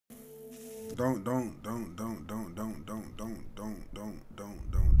Don't.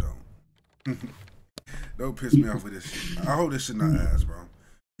 Don't piss me off with this shit. I hope this shit not ass, bro.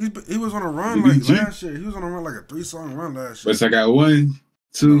 He was on a run like last year. He was on a run like a 3-song run last year. But I got 1,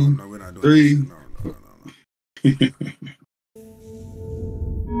 2, no, we're not doing 3.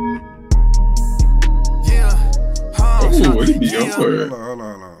 Oh, he be up for it. Hold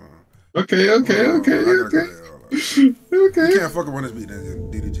on. Okay. Okay. You can't fuck around this beat, then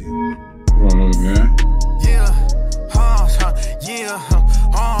DDG. Oh man.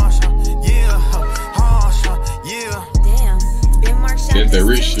 Get that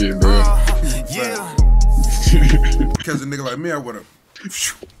rich shit, bro. Because a nigga like me, I would've.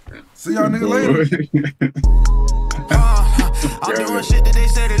 See y'all nigga later. I'm doing shit that they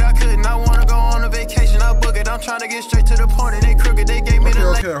said that I couldn't. I wanna go on a vacation. I book it. I'm trying to get straight to the point. And they crooked. They gave me the.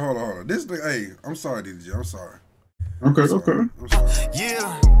 Okay, hold on. This nigga, hey, I'm sorry, DDG. I'm sorry. Okay. I'm sorry.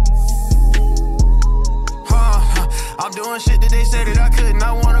 Yeah. I'm doing shit that they said that I couldn't.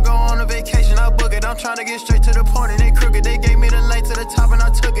 I wanna go on a vacation. I book it. I'm trying to get straight to the point. And they crooked. They gave me the link to the top, and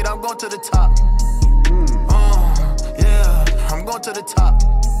I took it. I'm going to the top. Yeah. I'm going to the top.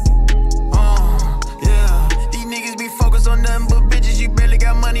 Yeah. These niggas be focused on nothing but bitches. You barely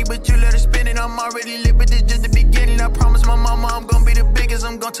got money, but you let her spend it. I'm already lit, but this just the beginning. I promise my mama I'm gonna be the biggest.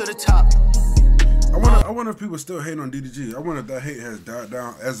 I'm going to the top. I wonder if people still hating on DDG. I wonder if that hate has died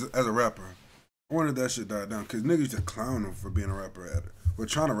down as a rapper. I wonder if that shit died down because niggas used to clown him for being a rapper or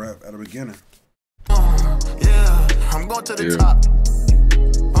trying to rap at the beginning. Yeah, I'm going to the top.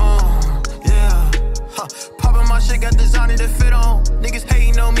 Poppin' my shit, got designer to fit on. Niggas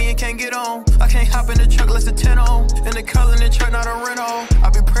hating on me and can't get on. I can't hop in the truck less than 10 on. In the color in the truck, not a rental. I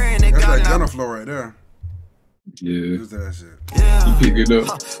be praying they got it. That's that gunner flow right there. Yeah. Who's that shit? Yeah. You pick it up.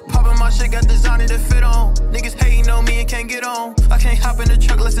 Poppin' my shit, got designer to fit on. Niggas hating on me and can't get on. I can't hop in the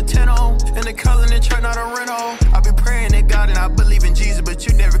truck less than 10 on. In the color in the truck, not a rental. I be praying they got it. I believe in Jesus, but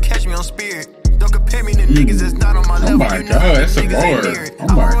you never catch me on spirit. Don't compare me to niggas that's not on my level. Oh my god, that's a bar.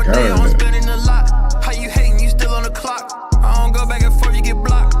 Oh my god. I'm spending a lot. How you hating? You still on the clock. I don't go back and forth, you get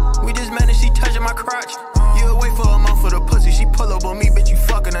blocked. We just managed, she touching my crotch. You wait for a month for the pussy, she pull up on me, bitch, you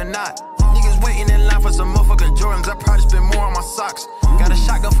fucking or not. Niggas waiting in line for some motherfucking Jordans. I probably spend more on my socks. Got a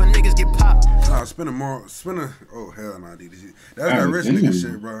shotgun for niggas get popped. Nah, oh hell nah, DDG. That's that rich nigga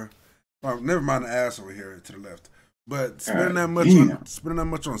shit, bro. Never mind the ass over here to the left. But spending that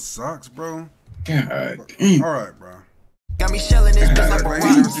much on socks, bro. God damn. Alright, bro. Got me shelling this bitch like a rock.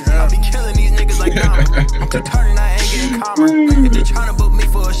 I be killing these niggas like Dom. I'm turning, I ain't getting calmer. If they tryna book me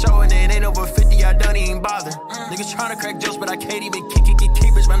for a show and it ain't over 50, I don't even bother. Niggas tryna crack jokes, but I can't even keep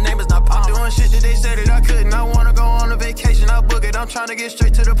bitch. My name is not pop. I'm doing shit that they said that I couldn't. I wanna go on a vacation. I book it. I'm trying to get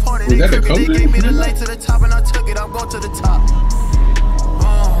straight to the point. And they crooked. They gave me the link to the top, and I took it. I'm going to the top.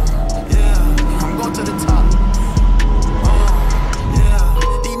 Yeah. I'm going to the top.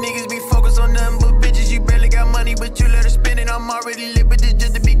 But you let her spin it, I'm already lit, but this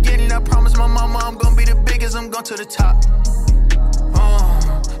just the beginning. I promise my mama I'm gonna be the biggest, I'm going to the top.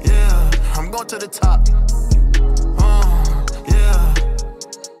 Yeah, I'm going to the top. Yeah.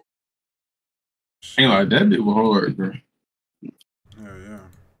 Ain't like that bit was hard, bro. Yeah.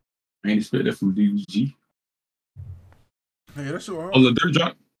 I ain't expect that from DDG. Hey, that's all right. Oh, the dirt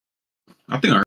drop. I think I